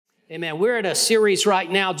Amen. We're at a series right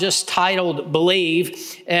now just titled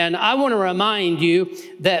Believe, and I want to remind you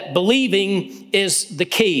that believing is the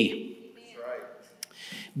key.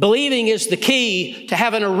 Believing is the key to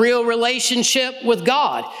having a real relationship with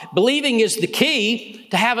God. Believing is the key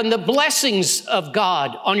to having the blessings of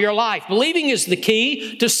God on your life. Believing is the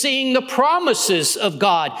key to seeing the promises of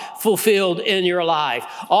God fulfilled in your life.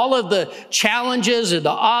 All of the challenges and the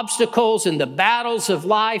obstacles and the battles of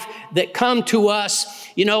life that come to us,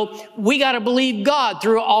 we got to believe God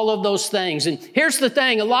through all of those things. And here's the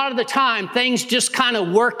thing, a lot of the time, things just kind of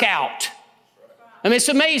work out. I mean, it's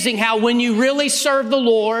amazing how when you really serve the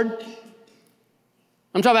Lord,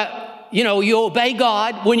 I'm talking about, you obey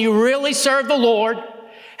God, when you really serve the Lord,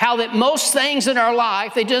 how that most things in our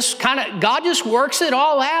life, God just works it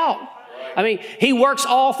all out. I mean, He works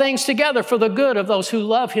all things together for the good of those who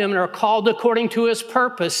love Him and are called according to His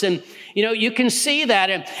purpose. And, you can see that.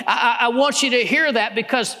 And I want you to hear that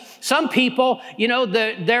because some people,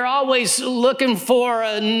 they're always looking for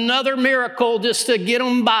another miracle just to get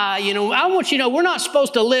them by. I want you to know we're not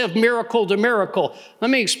supposed to live miracle to miracle.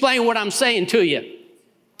 Let me explain what I'm saying to you.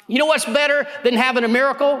 You know what's better than having a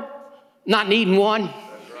miracle? Not needing one.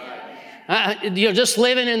 Just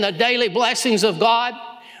living in the daily blessings of God.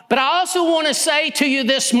 But I also want to say to you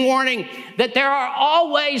this morning that there are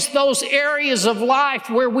always those areas of life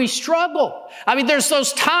where we struggle. I mean, there's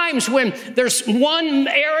those times when there's one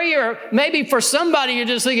area, or maybe for somebody you're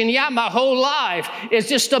just thinking, my whole life is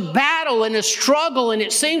just a battle and a struggle, and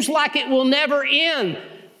it seems like it will never end.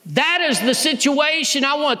 That is the situation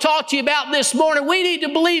I want to talk to you about this morning. We need to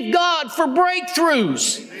believe God for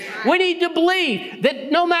breakthroughs. We need to believe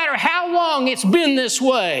that no matter how long it's been this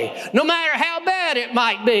way, no matter how bad it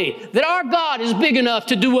might be, that our God is big enough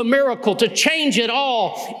to do a miracle, to change it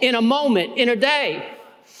all in a moment, in a day.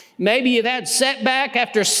 Maybe you've had setback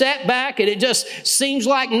after setback and it just seems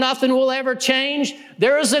like nothing will ever change.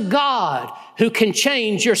 There is a God who can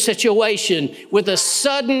change your situation with a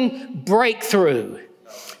sudden breakthrough.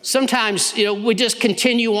 Sometimes, we just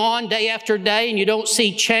continue on day after day and you don't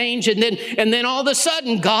see change. And then all of a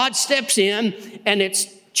sudden God steps in and it's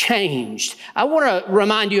changed. I want to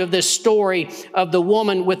remind you of this story of the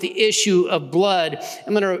woman with the issue of blood.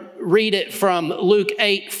 I'm going to read it from Luke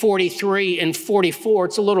 8:43 and 44.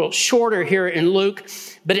 It's a little shorter here in Luke,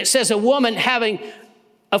 but it says a woman having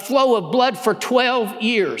a flow of blood for 12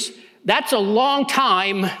 years. That's a long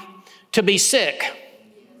time to be sick.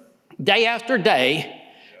 Day after day.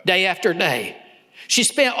 Day after day. She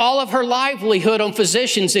spent all of her livelihood on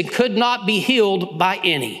physicians and could not be healed by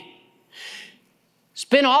any.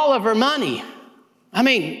 Spent all of her money.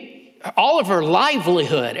 All of her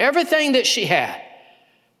livelihood, everything that she had,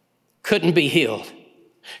 couldn't be healed.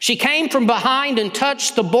 She came from behind and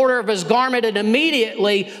touched the border of his garment, and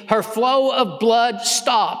immediately her flow of blood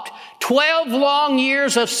stopped. 12 long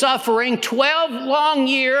years of suffering, 12 long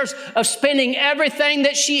years of spending everything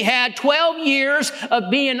that she had, 12 years of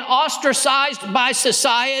being ostracized by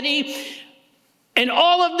society. And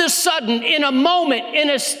all of a sudden, in a moment, in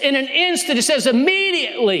an instant, it says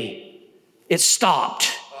immediately it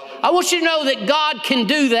stopped. I want you to know that God can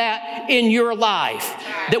do that in your life.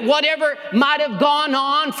 That whatever might have gone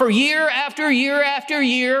on for year after year after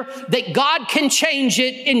year, that God can change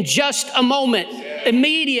it in just a moment,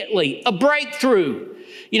 immediately, a breakthrough.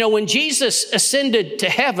 When Jesus ascended to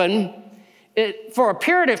heaven, for a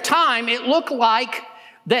period of time, it looked like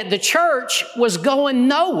that the church was going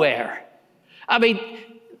nowhere.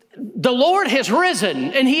 The Lord has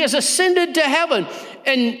risen and He has ascended to heaven,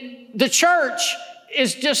 and the church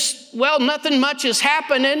is just, nothing much is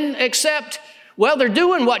happening except, they're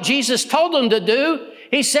doing what Jesus told them to do.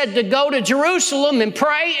 He said to go to Jerusalem and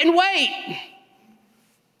pray and wait.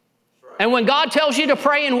 And when God tells you to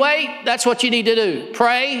pray and wait, that's what you need to do.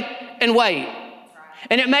 Pray and wait.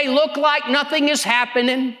 And it may look like nothing is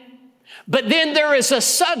happening, but then there is a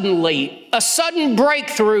sudden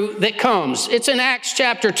breakthrough that comes. It's in Acts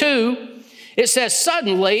chapter 2. It says,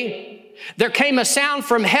 suddenly there came a sound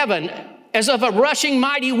from heaven as of a rushing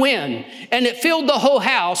mighty wind, and it filled the whole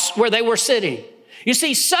house where they were sitting. You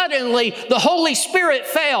see, suddenly the Holy Spirit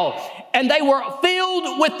fell, and they were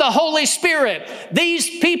filled with the Holy Spirit.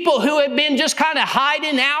 These people who had been just kind of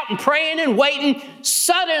hiding out and praying and waiting,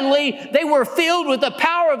 suddenly they were filled with the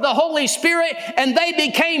power of the Holy Spirit, and they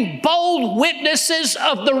became bold witnesses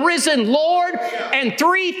of the risen Lord. And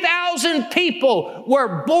 3,000 people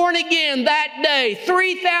were born again that day.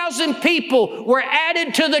 3,000 people were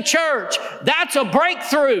added to the church. That's a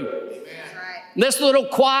breakthrough. This little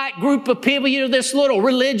quiet group of people, this little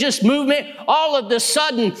religious movement, all of a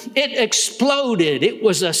sudden it exploded. It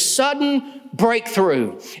was a sudden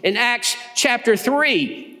breakthrough. In Acts chapter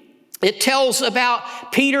 3, it tells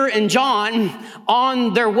about Peter and John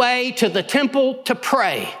on their way to the temple to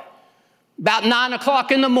pray about 9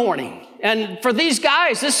 o'clock in the morning. And for these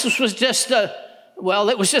guys, this was just it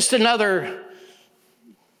was just another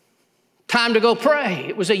time to go pray.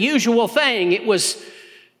 It was a usual thing. It was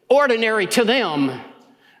ordinary to them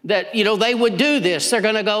that, they would do this. They're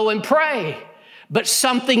going to go and pray. But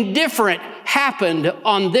something different happened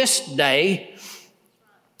on this day.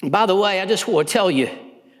 By the way, I just want to tell you,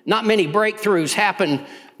 not many breakthroughs happen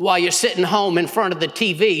while you're sitting home in front of the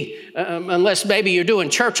TV, unless maybe you're doing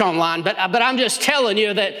church online. But I'm just telling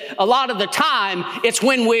you that a lot of the time, it's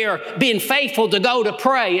when we're being faithful to go to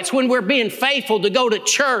pray. It's when we're being faithful to go to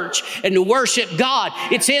church and to worship God.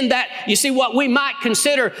 It's in that, you see, what we might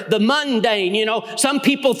consider the mundane. Some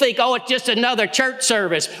people think, it's just another church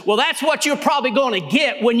service. Well, that's what you're probably going to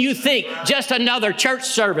get when you think just another church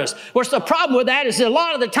service. Of course, the problem with that is that a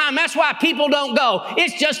lot of the time, that's why people don't go.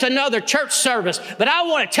 It's just another church service. But I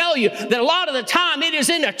want to tell you that a lot of the time it is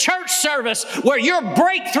in a church service where your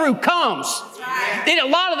breakthrough comes. And a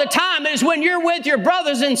lot of the time it is when you're with your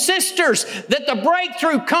brothers and sisters that the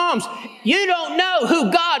breakthrough comes. You don't know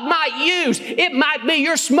who God might use. It might be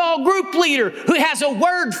your small group leader who has a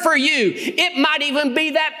word for you. It might even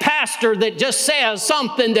be that pastor that just says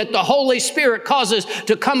something that the Holy Spirit causes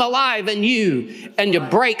to come alive in you, and your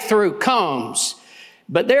breakthrough comes.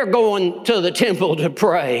 But they're going to the temple to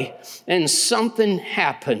pray, and something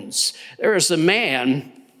happens. There's a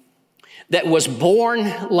man that was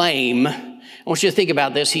born lame. I want you to think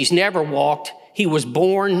about this. He's never walked. He was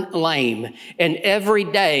born lame. And every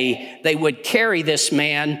day they would carry this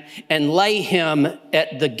man and lay him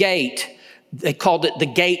at the gate. They called it the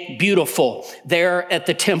Gate Beautiful, there at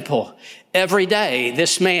the temple. Every day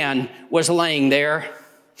this man was laying there.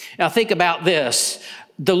 Now think about this.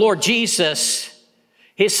 The Lord Jesus,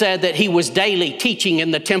 he said that he was daily teaching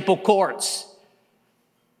in the temple courts.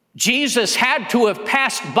 Jesus had to have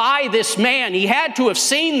passed by this man. He had to have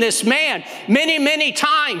seen this man many, many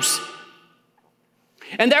times.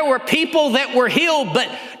 And there were people that were healed,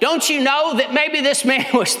 but don't you know that maybe this man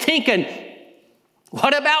was thinking,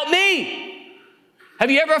 what about me?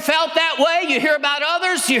 Have you ever felt that way? You hear about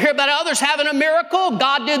others having a miracle.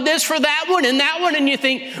 God did this for that one, and you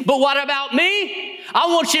think, but what about me? I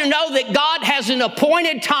want you to know that God has an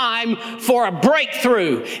appointed time for a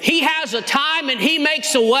breakthrough. He has a time and He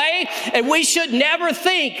makes a way, and we should never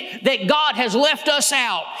think that God has left us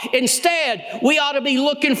out. Instead, we ought to be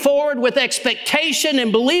looking forward with expectation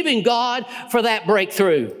and believing God for that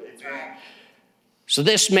breakthrough. So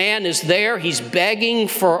this man is there. He's begging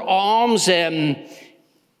for alms, and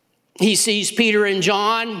he sees Peter and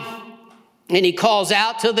John, and he calls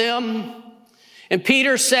out to them. And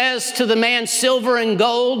Peter says to the man, silver and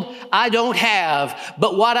gold I don't have,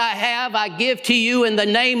 but what I have I give to you in the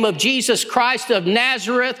name of Jesus Christ of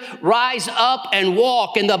Nazareth. Rise up and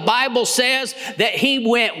walk. And the Bible says that he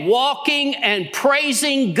went walking and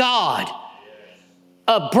praising God.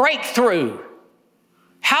 A breakthrough.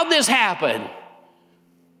 How'd this happen?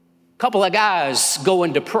 A couple of guys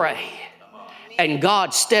going to pray. And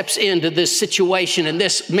God steps into this situation, and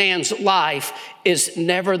this man's life is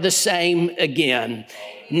never the same again.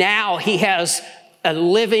 Now he has a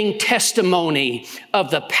living testimony of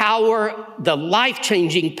the power, the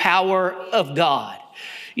life-changing power of God.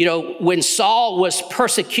 When Saul was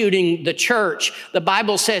persecuting the church, the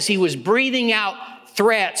Bible says he was breathing out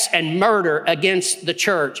threats and murder against the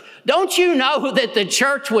church. Don't you know that the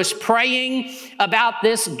church was praying about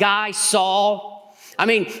this guy, Saul? I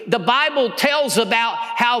mean, the Bible tells about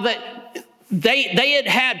how that they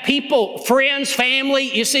had people, friends,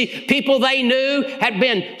 family, you see, people they knew had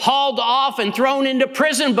been hauled off and thrown into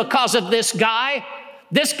prison because of this guy.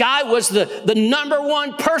 This guy was the number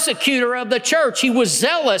one persecutor of the church. He was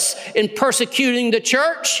zealous in persecuting the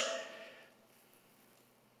church.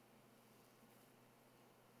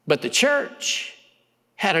 But the church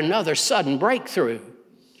had another sudden breakthrough.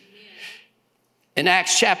 In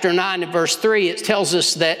Acts chapter 9 and verse 3, it tells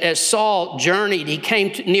us that as Saul journeyed, he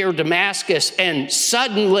came near Damascus, and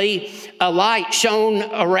suddenly a light shone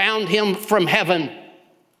around him from heaven.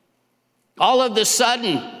 All of a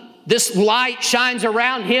sudden, this light shines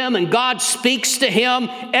around him, and God speaks to him.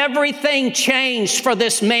 Everything changed for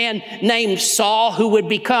this man named Saul, who would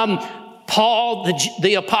become Paul,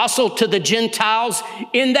 the apostle to the Gentiles.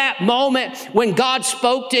 In that moment, when God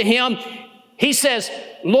spoke to him, he says,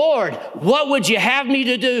 Lord, what would you have me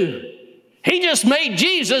to do? He just made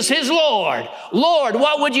Jesus his Lord. Lord,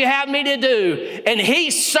 what would you have me to do? And he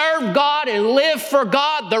served God and lived for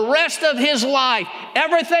God the rest of his life.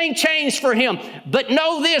 Everything changed for him. But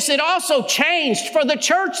know this, it also changed for the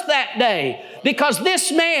church that day. Because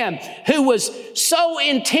this man who was so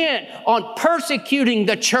intent on persecuting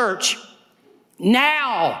the church,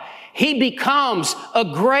 now he becomes a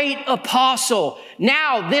great apostle.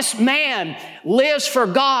 Now this man lives for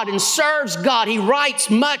God and serves God. He writes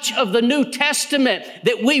much of the New Testament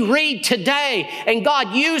that we read today. And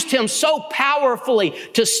God used him so powerfully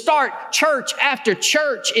to start church after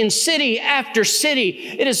church in city after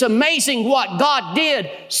city. It is amazing what God did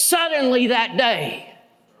suddenly that day.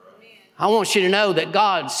 I want you to know that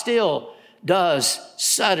God still does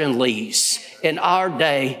suddenlies in our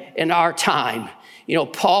day, in our time. You know,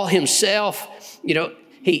 Paul himself,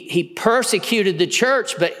 he persecuted the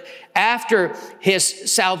church, but after his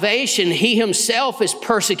salvation, he himself is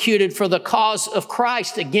persecuted for the cause of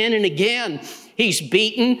Christ again and again. He's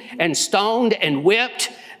beaten and stoned and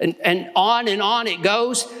whipped, and on it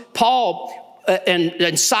goes. Paul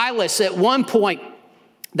and Silas, at one point,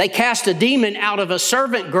 they cast a demon out of a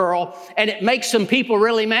servant girl, and it makes some people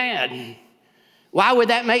really mad. Why would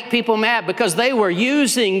that make people mad? Because they were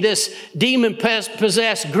using this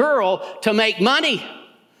demon-possessed girl to make money.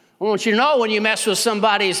 I want you to know, when you mess with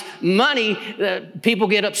somebody's money, people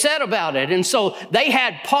get upset about it. And so they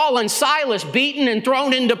had Paul and Silas beaten and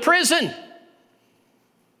thrown into prison.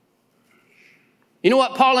 You know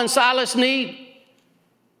what Paul and Silas need?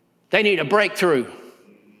 They need a breakthrough.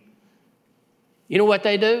 You know what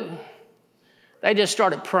they do? They just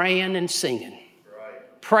started praying and singing.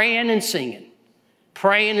 Praying and singing.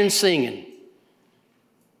 Praying and singing.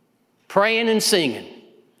 Praying and singing.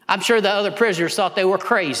 I'm sure the other prisoners thought they were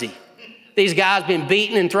crazy. These guys been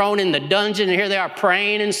beaten and thrown in the dungeon, and here they are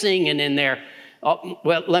praying and singing in there. Oh,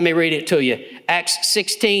 well, let me read it to you. Acts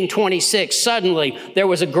 16:26. Suddenly there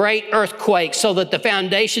was a great earthquake, so that the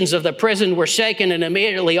foundations of the prison were shaken, and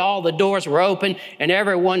immediately all the doors were open and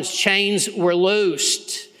everyone's chains were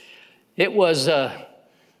loosed. It was a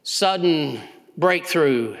sudden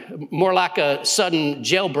breakthrough, more like a sudden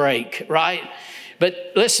jailbreak, right?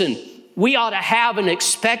 But listen, we ought to have an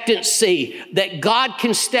expectancy that God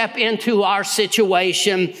can step into our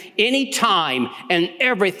situation anytime and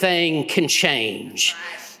everything can change.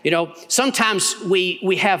 You know, sometimes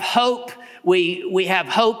we have hope. We have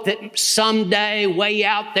hope that someday, way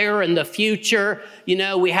out there in the future,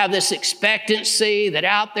 we have this expectancy that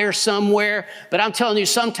out there somewhere. But I'm telling you,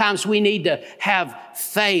 sometimes we need to have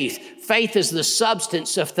faith. Faith is the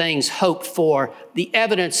substance of things hoped for, the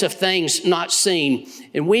evidence of things not seen.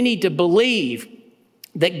 And we need to believe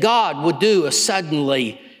that God will do a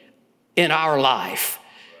suddenly in our life,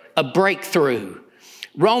 a breakthrough.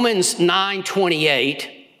 Romans 9:28,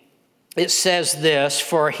 it says this,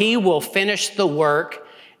 "For he will finish the work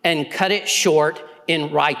and cut it short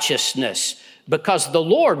in righteousness, because the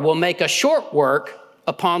Lord will make a short work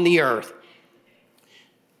upon the earth."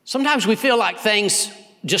 Sometimes we feel like things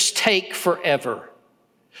just take forever.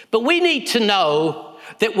 But we need to know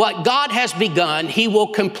that what God has begun, he will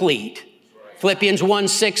complete. Philippians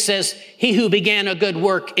 1:6 says, "He who began a good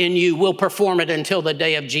work in you will perform it until the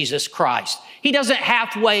day of Jesus Christ." He doesn't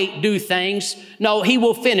halfway do things. No, he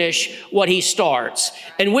will finish what he starts.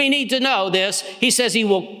 And we need to know this. He says he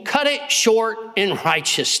will cut it short in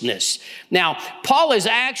righteousness. Now, Paul is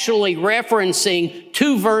actually referencing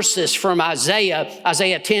two verses from Isaiah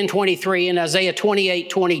 10:23 and Isaiah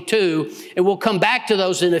 28:22. And we'll come back to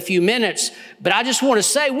those in a few minutes. But I just want to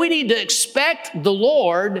say we need to expect the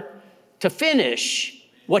Lord to finish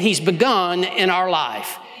what he's begun in our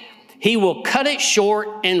life. He will cut it short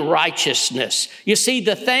in righteousness. You see,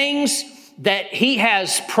 the things that he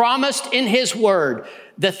has promised in his word,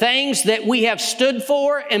 the things that we have stood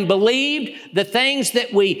for and believed, the things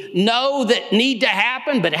that we know that need to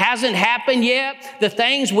happen but hasn't happened yet, the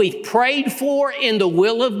things we've prayed for in the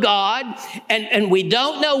will of God, and we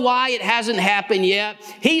don't know why it hasn't happened yet.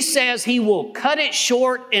 He says he will cut it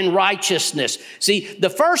short in righteousness. See, the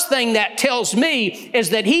first thing that tells me is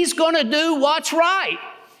that he's going to do what's right.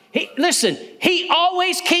 Listen, he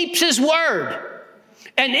always keeps his word.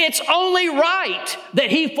 And it's only right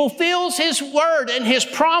that he fulfills his word and his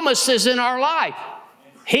promises in our life.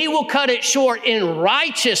 He will cut it short in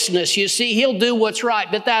righteousness. You see, he'll do what's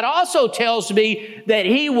right. But that also tells me that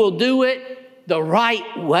he will do it the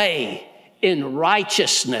right way, in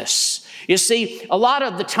righteousness. You see, a lot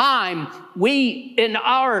of the time, we, in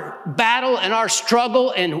our battle and our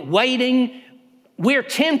struggle and waiting, we're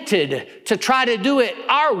tempted to try to do it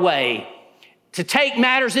our way. to take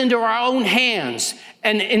matters into our own hands,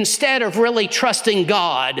 and instead of really trusting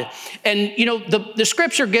God. And the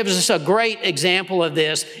scripture gives us a great example of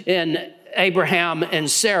this in Abraham and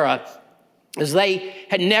Sarah, as they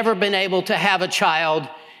had never been able to have a child,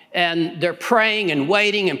 and they're praying and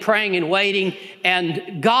waiting and praying and waiting,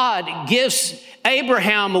 and God gives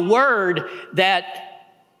Abraham a word that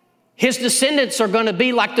his descendants are going to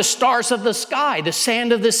be like the stars of the sky, the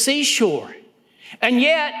sand of the seashore. And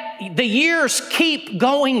yet the years keep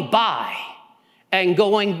going by and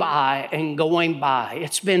going by and going by.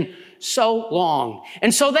 It's been so long.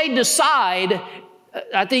 And so they decide,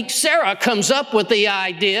 I think Sarah comes up with the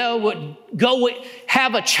idea, would go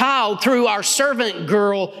have a child through our servant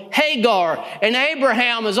girl, Hagar. And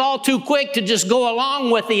Abraham is all too quick to just go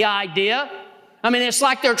along with the idea. I mean, it's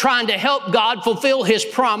like they're trying to help God fulfill his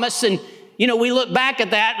promise. And, we look back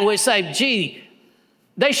at that and we say, gee,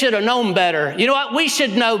 they should have known better. You know what? We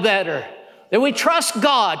should know better. That we trust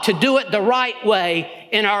God to do it the right way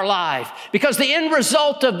in our life. Because the end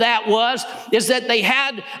result of that is that they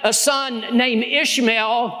had a son named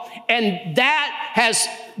Ishmael, and that has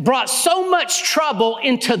brought so much trouble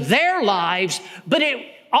into their lives, but it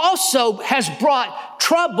also has brought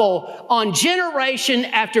trouble on generation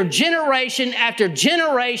after generation after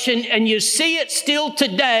generation, and you see it still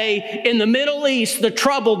today in the Middle East, the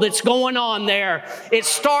trouble that's going on there. It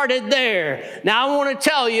started there. Now I want to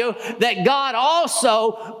tell you that God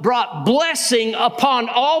also brought blessing upon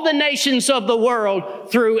all the nations of the world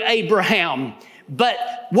through Abraham. But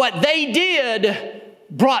what they did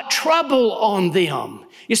brought trouble on them.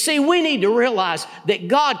 You see, we need to realize that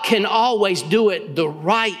God can always do it the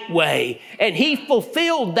right way. And he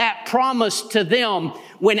fulfilled that promise to them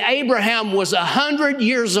when Abraham was 100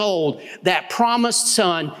 years old. That promised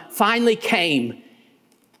son finally came.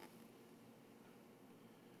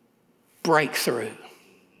 Breakthrough.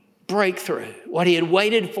 What he had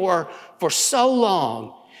waited for so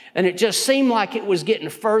long. And it just seemed like it was getting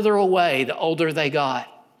further away the older they got.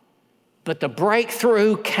 But the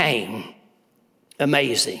breakthrough came.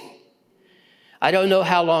 Amazing. I don't know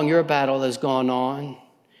how long your battle has gone on,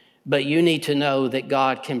 but you need to know that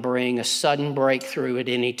God can bring a sudden breakthrough at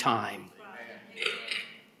any time.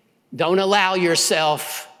 Don't allow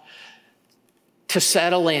yourself to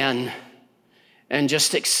settle in and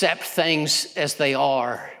just accept things as they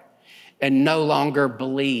are and no longer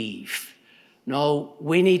believe. No,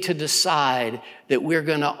 we need to decide that we're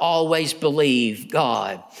going to always believe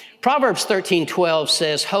God. Proverbs 13:12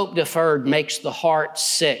 says, hope deferred makes the heart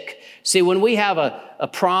sick. See, when we have a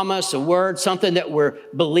promise, a word, something that we're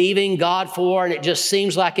believing God for, and it just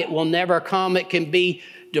seems like it will never come, it can be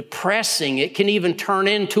depressing. It can even turn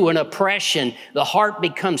into an oppression. The heart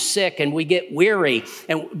becomes sick and we get weary,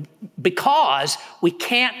 and because we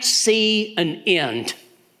can't see an end.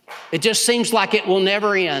 It just seems like it will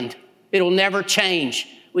never end. It'll never change.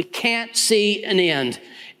 We can't see an end.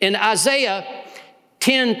 In Isaiah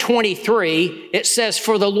 10:23, it says,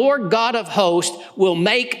 for the Lord God of hosts will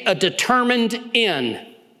make a determined end.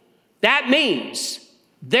 That means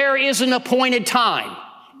there is an appointed time.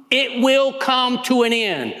 It will come to an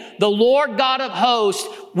end. The Lord God of hosts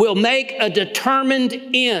will make a determined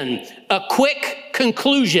end, a quick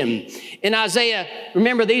conclusion. In Isaiah,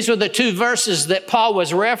 remember, these are the two verses that Paul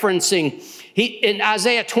was referencing. In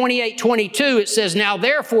Isaiah 28:22, it says, now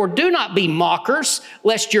therefore do not be mockers,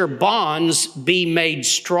 lest your bonds be made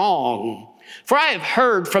strong. For I have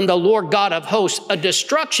heard from the Lord God of hosts a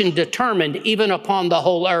destruction determined even upon the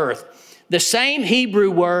whole earth. The same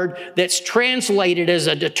Hebrew word that's translated as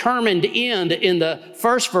a determined end in the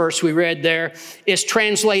first verse we read there is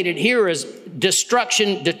translated here as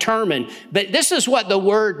destruction determined. But this is what the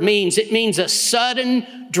word means. It means a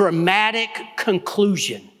sudden, dramatic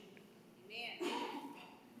conclusion.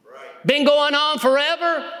 Been going on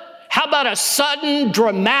forever? How about a sudden,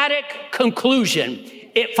 dramatic conclusion?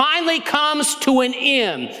 It finally comes to an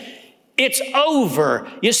end. It's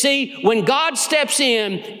over. You see, when God steps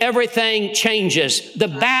in, everything changes. The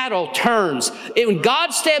battle turns. When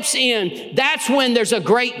God steps in, that's when there's a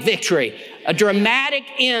great victory. A dramatic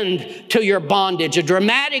end to your bondage, a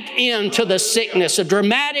dramatic end to the sickness, a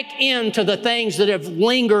dramatic end to the things that have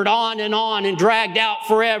lingered on and dragged out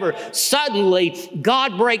forever. Suddenly,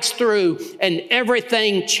 God breaks through and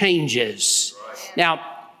everything changes. Now,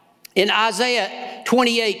 in Isaiah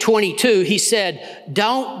 28:22, he said,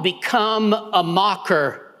 don't become a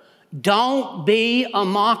mocker. Don't be a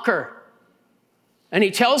mocker. And he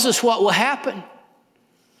tells us what will happen.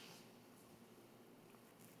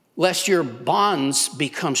 Lest your bonds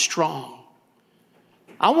become strong.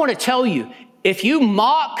 I want to tell you, if you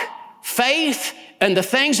mock faith and the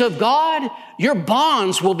things of God, your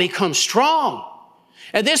bonds will become strong.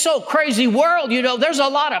 And this old crazy world, there's a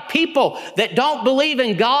lot of people that don't believe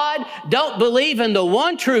in God, don't believe in the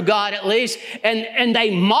one true God at least, and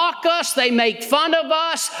they mock us, they make fun of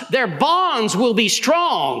us. Their bonds will be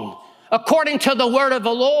strong according to the word of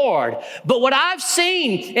the Lord. But what I've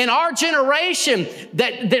seen in our generation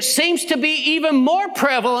that seems to be even more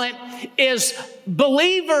prevalent is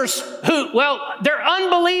believers they're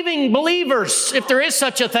unbelieving believers, if there is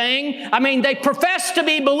such a thing. I mean, they profess to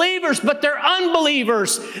be believers, but they're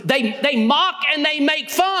unbelievers. They mock and they make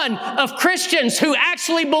fun of Christians who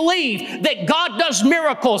actually believe that God does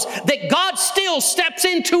miracles, that God still steps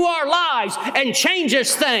into our lives and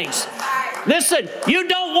changes things. Listen, you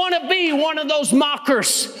don't want to be one of those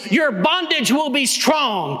mockers. Your bondage will be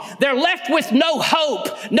strong. They're left with no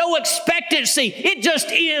hope, no expectancy. It just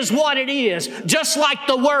is what it is, just like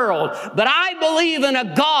the world. But I believe in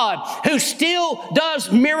a God who still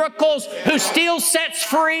does miracles, who still sets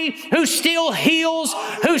free, who still heals,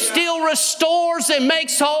 who still restores and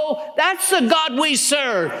makes whole. That's the God we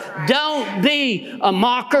serve. Don't be a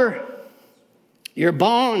mocker. Your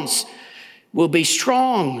bonds will be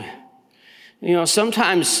strong.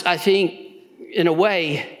 Sometimes I think, in a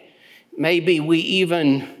way, maybe we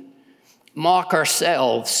even mock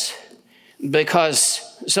ourselves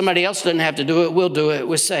because somebody else doesn't have to do it. We'll do it.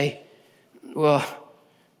 We'll say, well,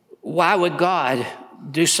 why would God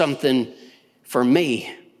do something for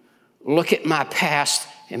me? Look at my past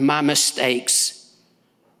and my mistakes.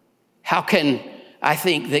 How can I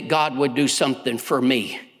think that God would do something for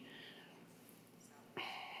me?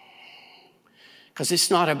 Because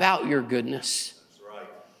it's not about your goodness.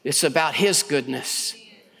 It's about His goodness.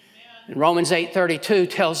 And Romans 8:32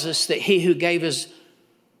 tells us that He who gave His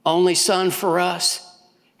only Son for us,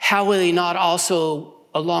 how will He not also,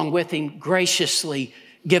 along with Him, graciously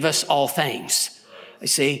give us all things? You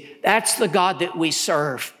see, that's the God that we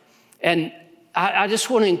serve. And I just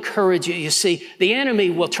want to encourage you. You see, the enemy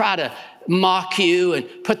will try to mock you and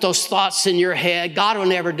put those thoughts in your head. God will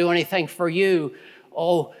never do anything for you.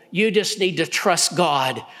 Oh, you just need to trust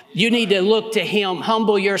God. You need to look to Him,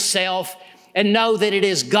 humble yourself, and know that it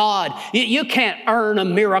is God. You can't earn a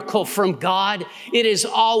miracle from God. It is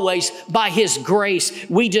always by His grace.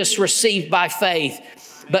 We just receive by faith.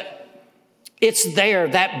 But it's there,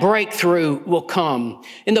 that breakthrough will come.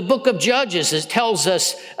 In the book of Judges, it tells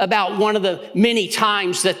us about one of the many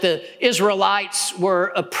times that the Israelites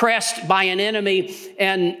were oppressed by an enemy,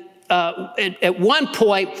 and at one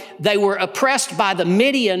point, they were oppressed by the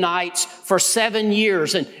Midianites for 7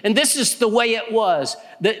 years. And this is the way it was.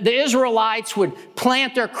 The Israelites would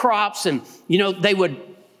plant their crops and, they would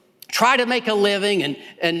try to make a living.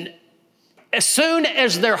 And as soon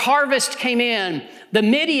as their harvest came in, the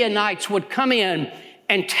Midianites would come in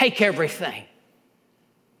and take everything.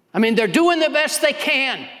 I mean, they're doing the best they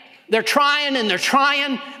can. They're trying and they're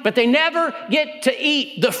trying, but they never get to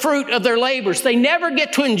eat the fruit of their labors. They never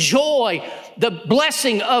get to enjoy the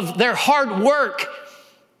blessing of their hard work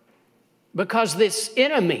because this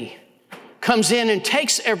enemy comes in and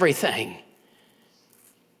takes everything.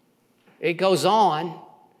 It goes on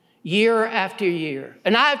year after year.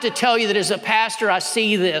 And I have to tell you that as a pastor, I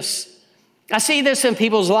see this. I see this in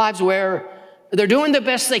people's lives where they're doing the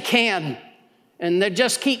best they can and they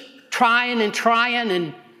just keep trying and trying,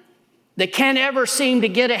 and they can't ever seem to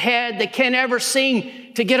get ahead. They can't ever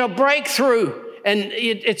seem to get a breakthrough. And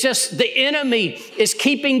it's just the enemy is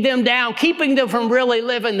keeping them down, keeping them from really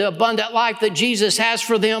living the abundant life that Jesus has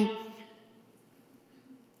for them.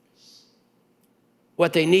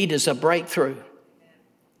 What they need is a breakthrough.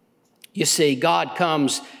 You see, God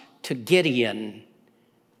comes to Gideon.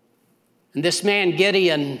 And this man,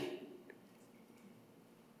 Gideon,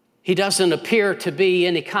 he doesn't appear to be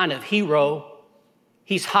any kind of hero.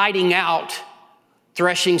 He's hiding out,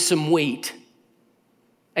 threshing some wheat.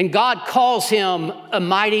 And God calls him a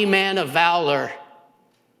mighty man of valor.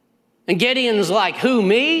 And Gideon's like, who,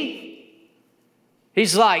 me?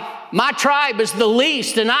 He's like, my tribe is the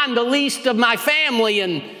least, and I'm the least of my family,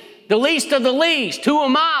 and the least of the least. Who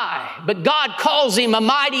am I? But God calls him a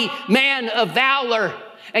mighty man of valor.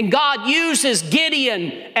 And God uses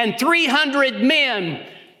Gideon and 300 men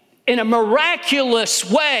in a miraculous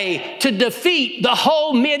way to defeat the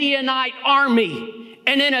whole Midianite army.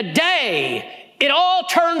 And in a day, it all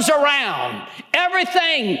turns around.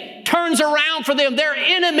 Everything turns around for them. Their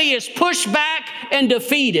enemy is pushed back and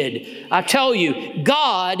defeated. I tell you,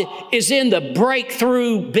 God is in the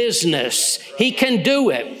breakthrough business. He can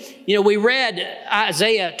do it. We read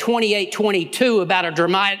Isaiah 28:22 about a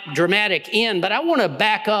dramatic end, but I want to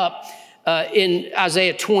back up in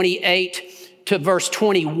Isaiah 28 to verse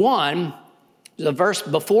 21. the verse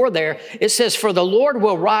before there, it says, for the Lord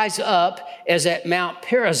will rise up as at Mount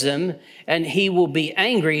Perazim, and he will be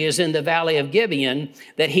angry as in the valley of Gibeon,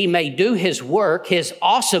 that he may do his work, his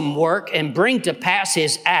awesome work, and bring to pass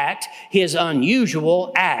his act, his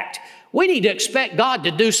unusual act. We need to expect God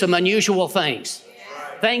to do some unusual things.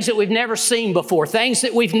 Things that we've never seen before, things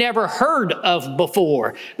that we've never heard of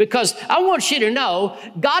before. Because I want you to know,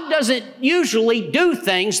 God doesn't usually do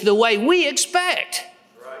things the way we expect.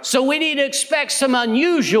 So we need to expect some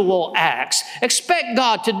unusual acts. Expect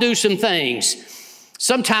God to do some things.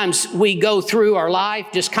 Sometimes we go through our life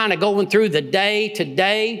just kind of going through the day to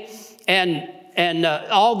day, and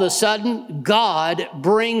all of a sudden, God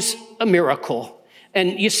brings a miracle.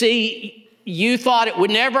 And you see, you thought it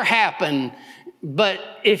would never happen, but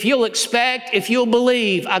if you'll expect, if you'll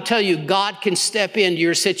believe, I'll tell you, God can step into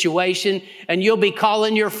your situation, and you'll be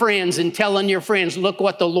calling your friends and telling your friends, look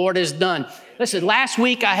what the Lord has done. Listen, last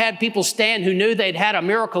week I had people stand who knew they'd had a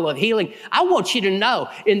miracle of healing. I want you to know,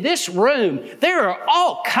 in this room, there are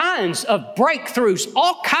all kinds of breakthroughs,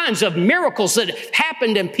 all kinds of miracles that have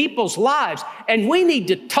happened in people's lives, and we need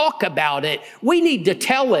to talk about it. We need to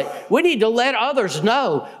tell it. We need to let others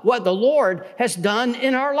know what the Lord has done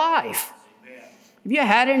in our life. Have you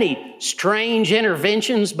had any strange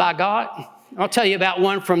interventions by God? I'll tell you about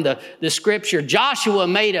one from the scripture. Joshua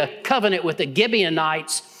made a covenant with the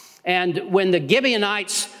Gibeonites, and when the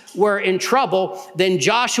Gibeonites were in trouble, then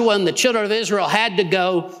Joshua and the children of Israel had to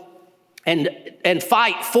go and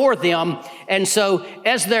fight for them. And so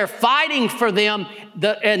as they're fighting for them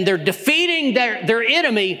and they're defeating their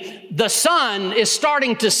enemy, the sun is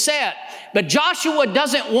starting to set. But Joshua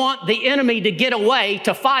doesn't want the enemy to get away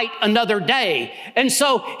to fight another day. And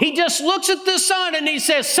so he just looks at the sun and he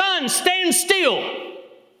says, sun, stand still.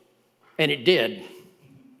 And it did.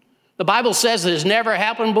 The Bible says it has never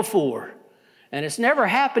happened before. And it's never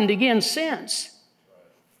happened again since.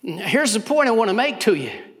 Here's the point I want to make to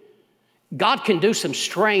you. God can do some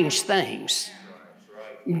strange things.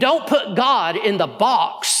 Don't put God in the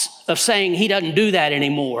box of saying he doesn't do that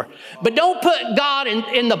anymore. But don't put God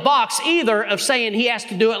in the box either of saying he has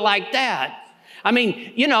to do it like that. I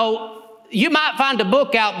mean, you know, you might find a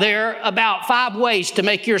book out there about 5 ways to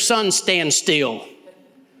make your son stand still.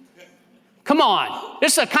 Come on.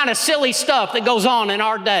 This is the kind of silly stuff that goes on in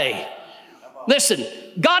our day. Listen,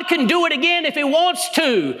 God can do it again if he wants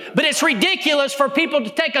to, but it's ridiculous for people to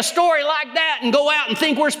take a story like that and go out and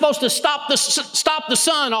think we're supposed to stop the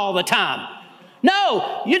sun all the time.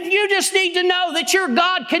 No, you just need to know that your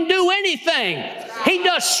God can do anything. He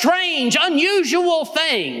does strange, unusual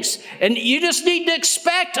things. And you just need to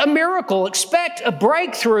expect a miracle, expect a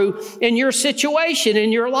breakthrough in your situation,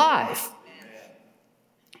 in your life.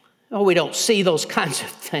 Oh, we don't see those kinds of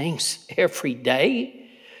things every day,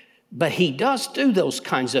 but he does do those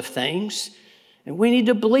kinds of things. And we need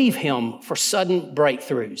to believe him for sudden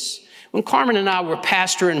breakthroughs. When Carmen and I were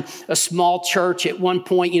pastoring a small church at one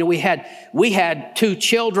point, you know, we had 2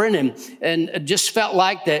 children and it just felt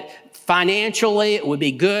like that financially it would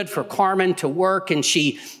be good for Carmen to work, and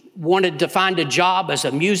she wanted to find a job as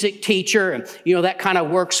a music teacher. And, you know, that kind of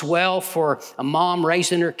works well for a mom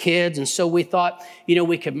raising her kids. And so we thought, you know,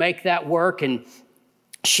 we could make that work. And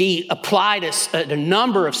she applied at a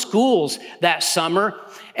number of schools that summer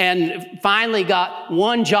and finally got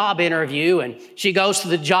one job interview. And she goes to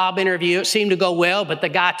the job interview. It seemed to go well, but the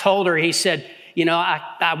guy told her, he said, you know,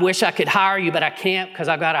 I wish I could hire you, but I can't because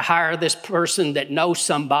I got to hire this person that knows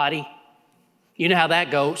somebody. You know how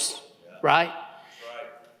that goes, right?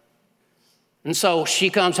 And so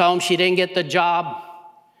she comes home. She didn't get the job.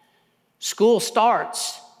 School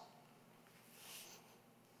starts.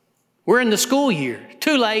 We're in the school year.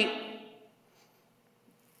 Too late.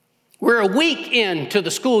 We're a week into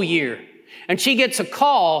the school year, and she gets a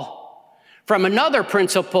call from another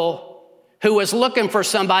principal who was looking for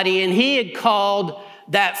somebody, and he had called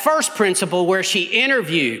that first principal where she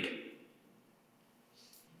interviewed.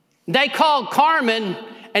 They called Carmen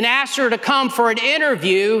and asked her to come for an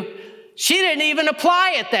interview. She didn't even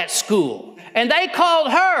apply at that school, and they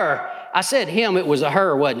called her. I said him, it was a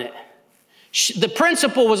her, wasn't it? The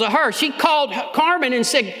principal was a her. She called Carmen and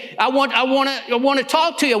said, I want to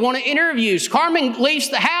talk to you. I want to interview you. Carmen leaves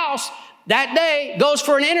the house that day, goes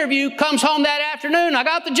for an interview, comes home that afternoon. I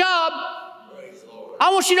got the job.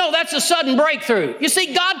 I want you to know that's a sudden breakthrough. You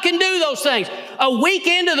see, God can do those things. A week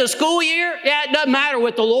into the school year, yeah, it doesn't matter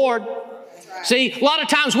with the Lord. See, a lot of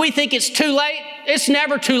times we think it's too late. It's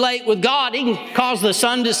never too late with God. He can cause the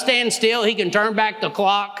sun to stand still. He can turn back the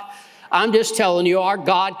clock. I'm just telling you, our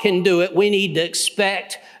God can do it. We need to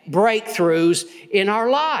expect breakthroughs in our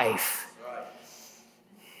life.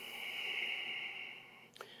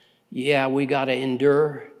 Yeah, we got to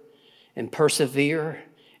endure and persevere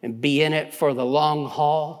and be in it for the long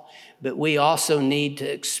haul, but we also need to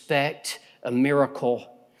expect a miracle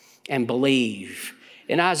and believe.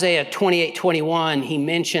 In Isaiah 28:21, he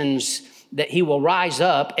mentions that he will rise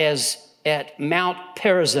up as at Mount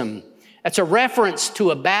Perazim. That's a reference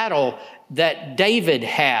to a battle that David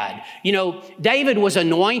had. You know, David was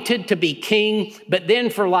anointed to be king, but then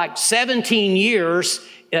for like 17 years,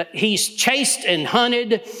 he's chased and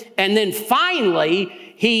hunted, and then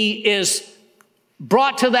finally he is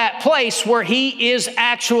brought to that place where he is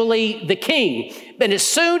actually the king. But as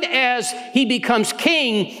soon as he becomes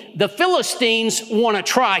king, the Philistines want to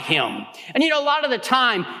try him. And you know, a lot of the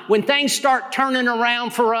time when things start turning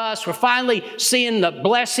around for us, we're finally seeing the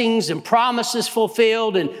blessings and promises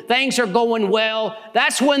fulfilled and things are going well,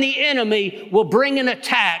 that's when the enemy will bring an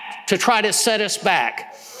attack to try to set us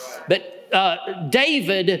back. But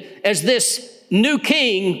David, as this new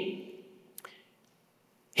king,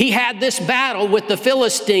 he had this battle with the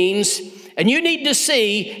Philistines, and you need to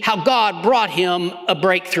see how God brought him a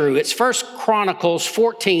breakthrough. It's 1 Chronicles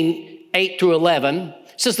 14:8-11.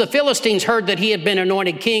 It says, the Philistines heard that he had been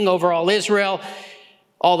anointed king over all Israel.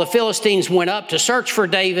 All the Philistines went up to search for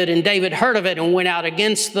David, and David heard of it and went out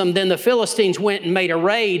against them. Then the Philistines went and made a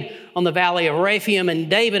raid on the valley of Rephaim, and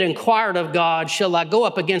David inquired of God, shall I go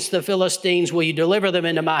up against the Philistines? Will you deliver them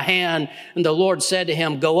into my hand? And the Lord said to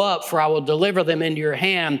him, go up, for I will deliver them into your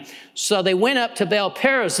hand. So they went up to Baal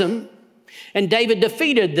Perazim, and David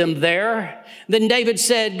defeated them there. Then David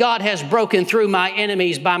said, God has broken through my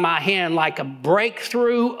enemies by my hand like a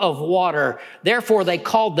breakthrough of water. Therefore, they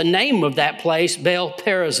called the name of that place Baal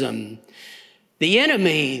Perazim. The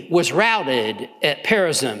enemy was routed at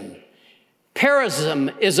Perazim.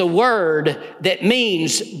 Perazim is a word that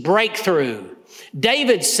means breakthrough.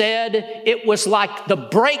 David said it was like the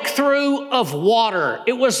breakthrough of water.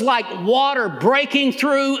 It was like water breaking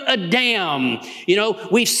through a dam. You know,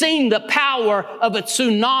 we've seen the power of a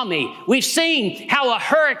tsunami. We've seen how a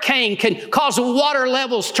hurricane can cause water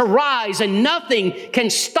levels to rise and nothing can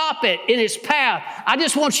stop it in its path. I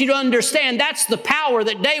just want you to understand that's the power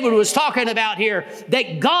that David was talking about here,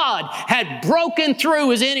 that God had broken through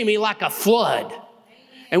his enemy like a flood.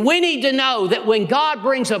 And we need to know that when God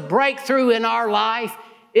brings a breakthrough in our life,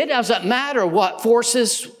 it doesn't matter what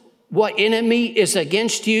forces, what enemy is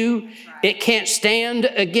against you. It can't stand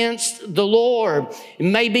against the Lord. It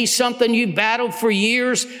may be something you battled for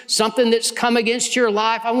years, something that's come against your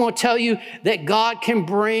life. I want to tell you that God can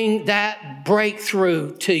bring that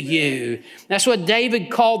breakthrough to you. That's what David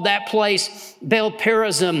called that place, Baal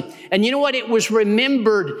Perazim. And you know what? It was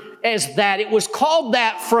remembered as that. It was called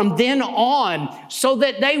that from then on so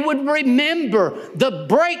that they would remember the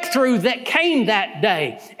breakthrough that came that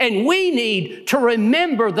day. And we need to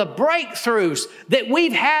remember the breakthroughs that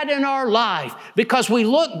we've had in our life because we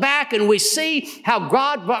look back and we see how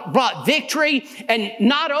God brought victory. And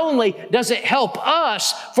not only does it help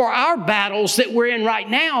us for our battles that we're in right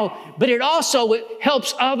now, but it also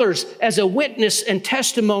helps others as a witness and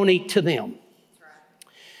testimony to them.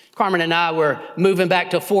 Carmen and I were moving back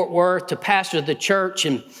to Fort Worth to pastor the church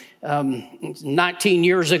 19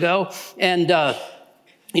 years ago. And,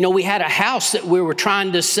 we had a house that we were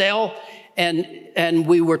trying to sell and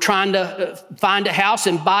we were trying to find a house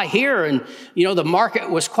and buy here. And, the market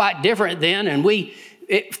was quite different then. And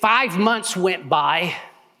 5 months went by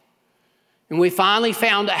and we finally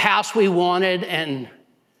found a house we wanted and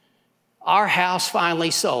our house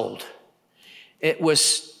finally sold.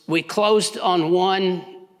 We closed on one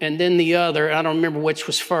and then the other, I don't remember which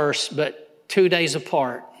was first, but 2 days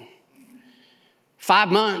apart. 5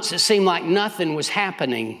 months, it seemed like nothing was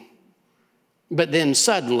happening. But then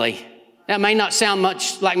suddenly, that may not sound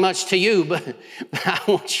much to you, but I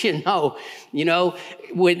want you to know,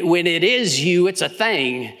 when it is you, it's a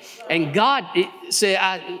thing. And God,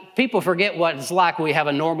 people forget what it's like when we have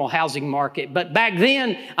a normal housing market. But back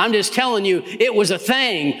then, I'm just telling you, it was a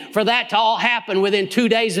thing for that to all happen within 2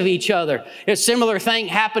 days of each other. A similar thing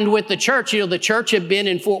happened with the church. The church had been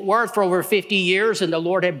in Fort Worth for over 50 years, and the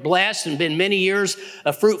Lord had blessed and been many years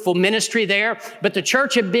of fruitful ministry there. But the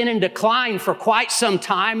church had been in decline for quite some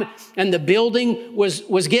time, and the building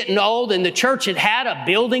was getting old, and the church had a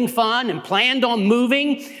building fund and planned on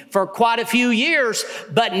moving for quite a few years,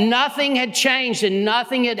 but nothing had changed and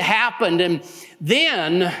nothing had happened. And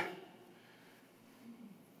then,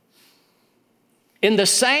 in the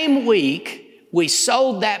same week, we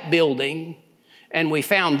sold that building and we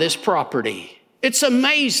found this property. It's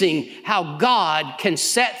amazing how God can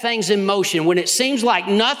set things in motion. When it seems like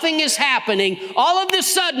nothing is happening, all of a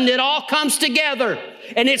sudden it all comes together.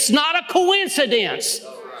 And it's not a coincidence.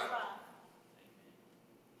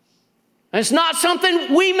 And it's not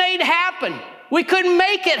something we made happen. We couldn't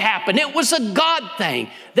make it happen. It was a God thing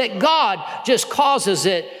that God just causes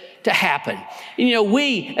it to happen. You know,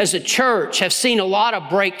 we as a church have seen a lot of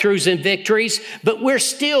breakthroughs and victories, but we're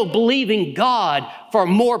still believing God for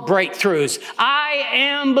more breakthroughs. I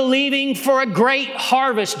am believing for a great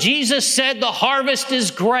harvest. Jesus said the harvest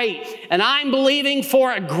is great, and I'm believing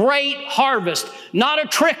for a great harvest, not a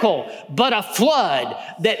trickle, but a flood,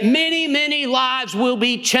 that many, many lives will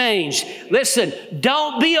be changed. Listen,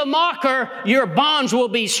 don't be a mocker. Your bonds will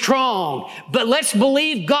be strong, but let's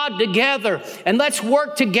believe God together, and let's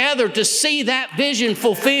work together to see that vision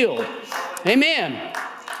fulfilled. Amen.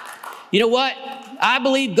 You know what? I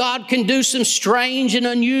believe God can do some strange and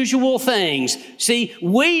unusual things. See,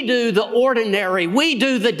 we do the ordinary. We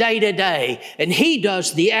do the day-to-day, and He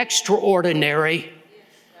does the extraordinary.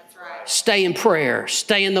 That's right. Stay in prayer.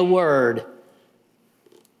 Stay in the Word.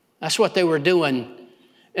 That's what they were doing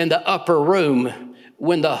in the upper room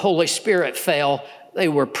when the Holy Spirit fell. They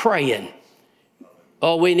were praying.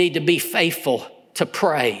 Oh, we need to be faithful to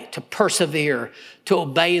pray, to persevere, to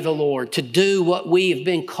obey the Lord, to do what we have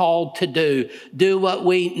been called to do what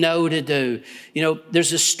we know to do. You know,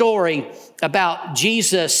 there's a story about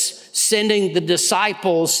Jesus sending the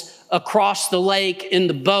disciples across the lake in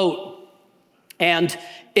the boat. And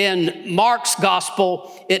in Mark's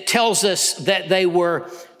gospel, it tells us that they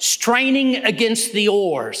were straining against the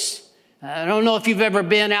oars. I don't know if you've ever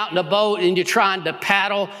been out in a boat and you're trying to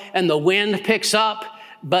paddle and the wind picks up,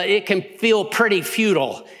 but it can feel pretty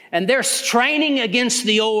futile. And they're straining against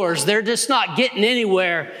the oars. They're just not getting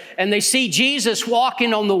anywhere. And they see Jesus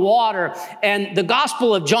walking on the water. And the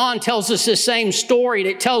Gospel of John tells us the same story. And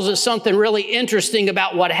it tells us something really interesting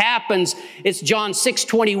about what happens. It's John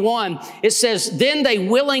 6:21. It says, then they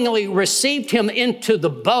willingly received him into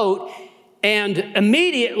the boat. And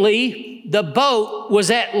immediately the boat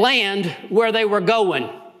was at land where they were going.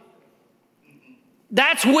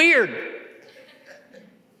 That's weird.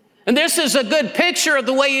 And this is a good picture of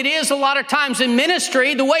the way it is a lot of times in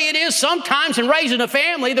ministry, the way it is sometimes in raising a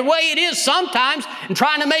family, the way it is sometimes in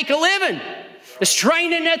trying to make a living. They're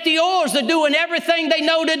straining at the oars. They're doing everything they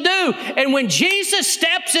know to do. And when Jesus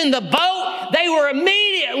steps in the boat, they were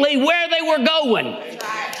immediately where they were going.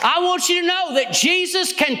 I want you to know that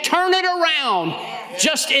Jesus can turn it around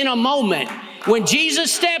just in a moment. When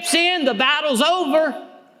Jesus steps in, the battle's over.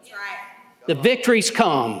 The victories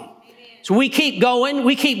come. So we keep going,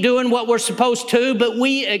 we keep doing what we're supposed to, but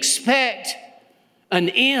we expect an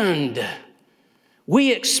end.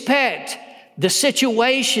 We expect the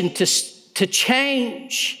situation to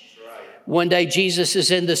change. One day Jesus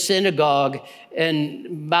is in the synagogue,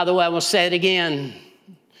 and by the way, I will say it again,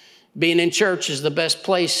 being in church is the best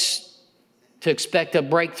place to expect a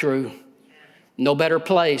breakthrough. No better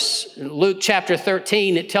place. In Luke chapter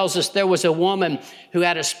 13, it tells us there was a woman who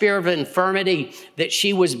had a spirit of infirmity, that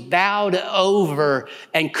she was bowed over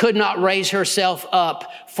and could not raise herself up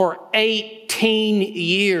for 18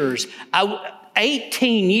 years.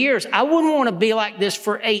 18 years. I wouldn't want to be like this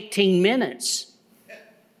for 18 minutes.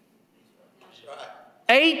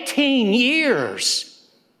 18 years.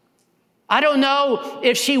 I don't know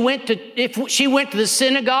if she went to the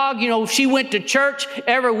synagogue, if she went to church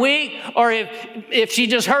every week, or if she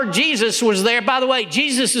just heard Jesus was there. By the way,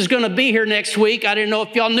 Jesus is going to be here next week. I didn't know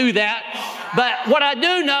if y'all knew that. But what I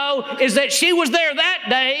do know is that she was there that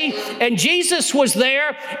day, and Jesus was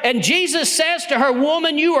there, and Jesus says to her,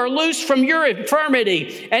 woman, you are loose from your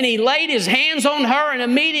infirmity. And he laid his hands on her, and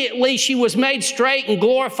immediately she was made straight and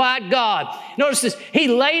glorified God. Notice this, he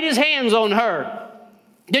laid his hands on her.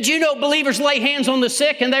 Did you know believers lay hands on the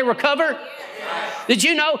sick and they recover? Did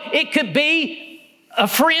you know it could be a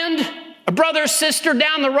friend, a brother or sister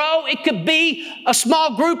down the road? It could be a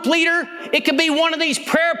small group leader. It could be one of these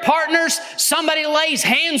prayer partners. Somebody lays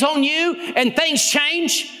hands on you and things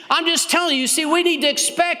change. I'm just telling you, see, we need to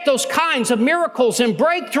expect those kinds of miracles and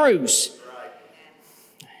breakthroughs.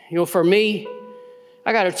 For me,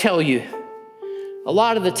 I got to tell you, a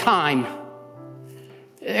lot of the time,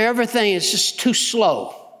 everything is just too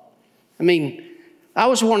slow. I mean, I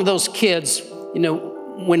was one of those kids,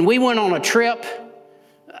 when we went on a trip,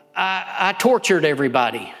 I tortured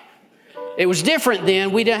everybody. It was different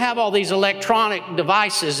then. We didn't have all these electronic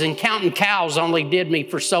devices, and counting cows only did me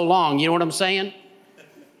for so long. You know what I'm saying?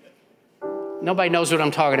 Nobody knows what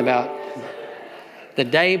I'm talking about. The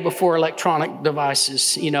day before electronic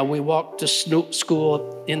devices, we walked to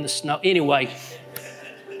school in the snow. Anyway,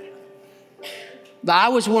 but I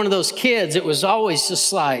was one of those kids. It was always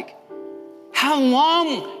just like, how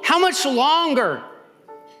long? How much longer?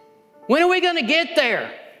 When are we going to get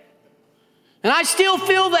there? And I still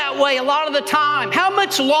feel that way a lot of the time. How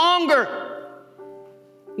much longer?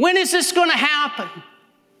 When is this going to happen?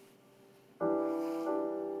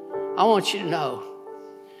 I want you to know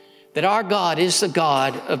that our God is the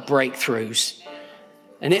God of breakthroughs.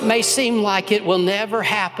 And it may seem like it will never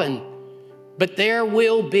happen, but there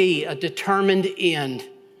will be a determined end.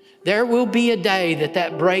 There will be a day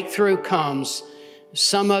that breakthrough comes.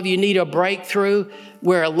 Some of you need a breakthrough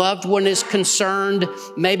where a loved one is concerned.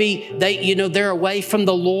 Maybe they're away from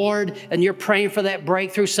the Lord and you're praying for that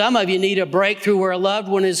breakthrough. Some of you need a breakthrough where a loved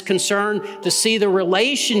one is concerned to see the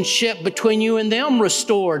relationship between you and them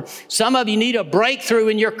restored. Some of you need a breakthrough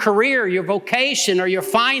in your career, your vocation, or your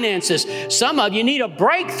finances. Some of you need a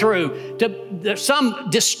breakthrough to some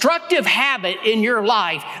destructive habit in your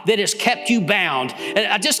life that has kept you bound. And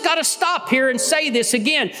I just got to stop here and say this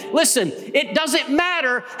again. Listen, it doesn't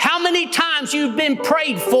matter how many times you've been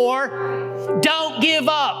prayed for. Don't give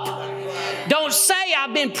up. Don't say,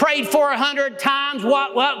 I've been prayed for 100 times.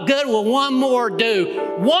 What good will one more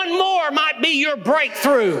do? One more might be your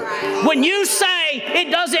breakthrough. When you say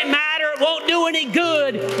it doesn't matter, it won't do any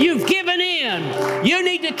good, you've given in. You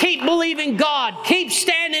need to keep believing God. Keep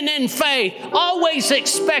standing in faith. Always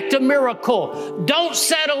expect a miracle. Don't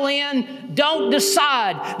settle in. Don't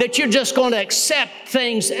decide that you're just going to accept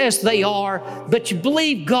things as they are, but you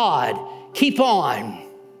believe God. Keep on.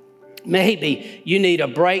 Maybe you need a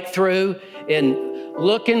breakthrough in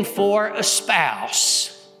looking for a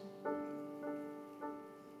spouse.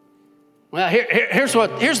 Well,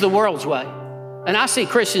 here's the world's way. And I see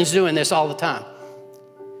Christians doing this all the time.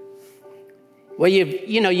 Well,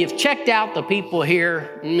 you've checked out the people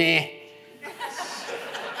here, meh.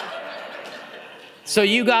 So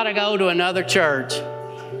you got to go to another church.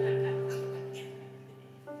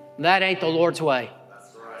 That ain't the Lord's way.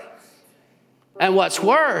 That's right. And what's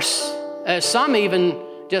worse, is some even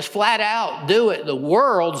just flat out do it the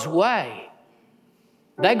world's way.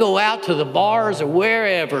 They go out to the bars or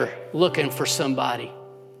wherever looking for somebody.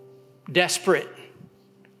 Desperate.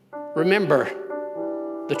 Remember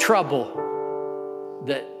the trouble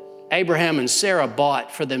that Abraham and Sarah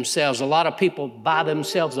bought for themselves. A lot of people buy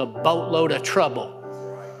themselves a boatload of trouble.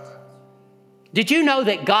 Did you know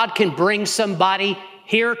that God can bring somebody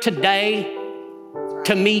here today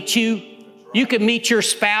to meet you? You can meet your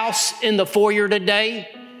spouse in the foyer today.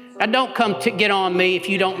 Now don't come to get on me if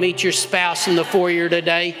you don't meet your spouse in the foyer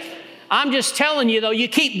today. I'm just telling you though, you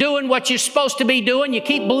keep doing what you're supposed to be doing. You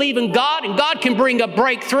keep believing God, and God can bring a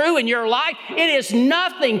breakthrough in your life. It is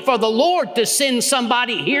nothing for the Lord to send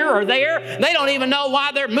somebody here or there. They don't even know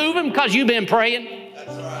why they're moving because you've been praying. That's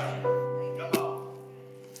right.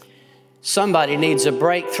 Somebody needs a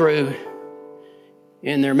breakthrough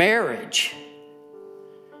in their marriage.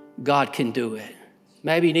 God can do it.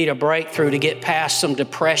 Maybe you need a breakthrough to get past some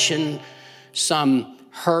depression, some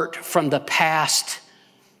hurt from the past,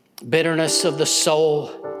 bitterness of the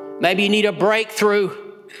soul. Maybe you need a breakthrough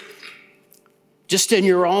just in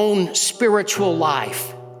your own spiritual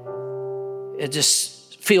life. It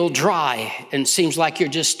just feels dry and seems like you're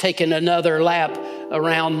just taking another lap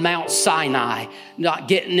around Mount Sinai, not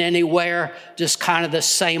getting anywhere, just kind of the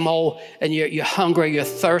same old, and you're hungry, you're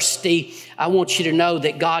thirsty. I want you to know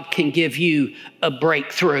that God can give you a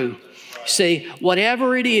breakthrough. See,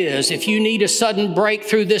 whatever it is, if you need a sudden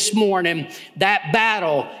breakthrough this morning, that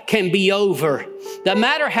battle can be over. Doesn't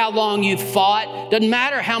matter how long you've fought, doesn't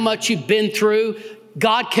matter how much you've been through,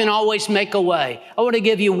 God can always make a way. I want to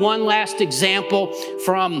give you one last example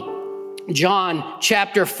from John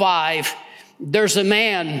chapter 5. There's a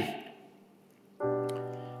man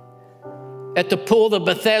at the pool of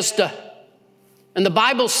Bethesda, and the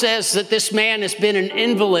Bible says that this man has been an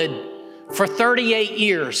invalid for 38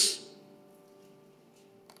 years.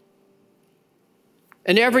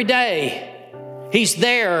 And every day he's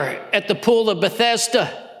there at the pool of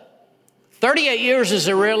Bethesda. 38 years is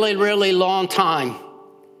a really, really long time.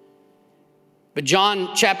 But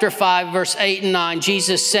John chapter 5, verse 8 and 9,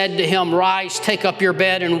 Jesus said to him, "Rise, take up your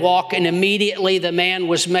bed and walk." And immediately the man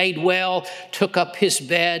was made well, took up his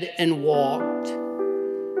bed and walked.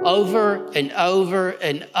 Over and over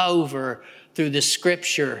and over through the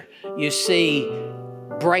scripture, you see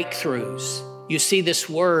breakthroughs. You see this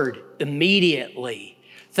word, immediately.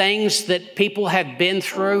 Things that people have been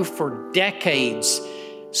through for decades,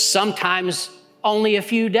 sometimes only a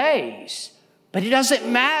few days. But it doesn't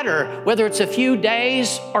matter whether it's a few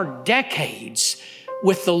days or decades.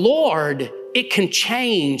 With the Lord, it can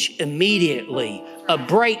change immediately. A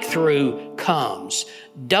breakthrough comes.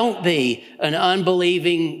 Don't be an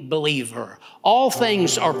unbelieving believer. All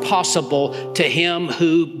things are possible to him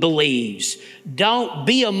who believes. Don't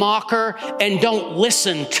be a mocker and don't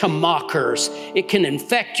listen to mockers. It can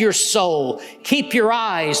infect your soul. Keep your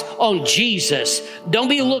eyes on Jesus. Don't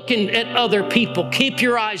be looking at other people. Keep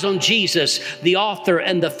your eyes on Jesus, the author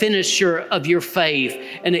and the finisher of your faith,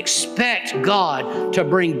 and expect God to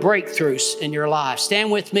bring breakthroughs in your life.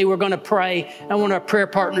 Stand with me. We're going to pray. I want our prayer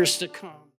partners to come.